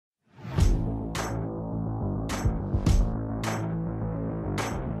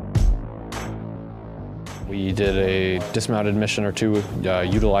We did a dismounted mission or two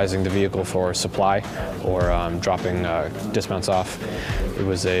utilizing the vehicle for supply or dropping dismounts off. It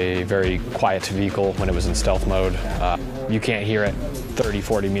was a very quiet vehicle when it was in stealth mode. You can't hear it 30,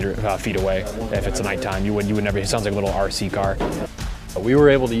 40 feet away. If it's nighttime, you would never, it sounds like a little RC car. We were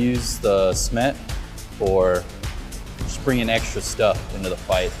able to use the SMET for just bringing extra stuff into the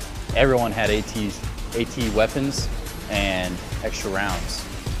fight. Everyone had AT weapons and extra rounds,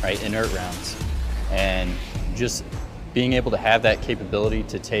 right, inert rounds. And just being able to have that capability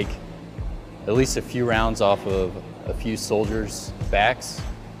to take at least a few rounds off of a few soldiers' backs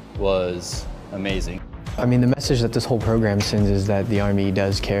was amazing. I mean, the message that this whole program sends is that the Army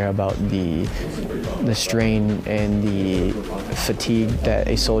does care about the strain and the fatigue that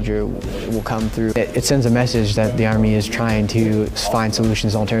a soldier will come through. It sends a message that the Army is trying to find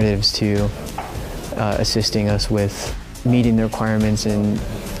solutions, alternatives to assisting us with meeting the requirements and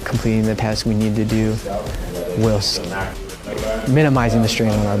completing the tasks we need to do whilst minimizing the strain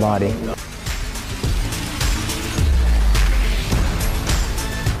on our body.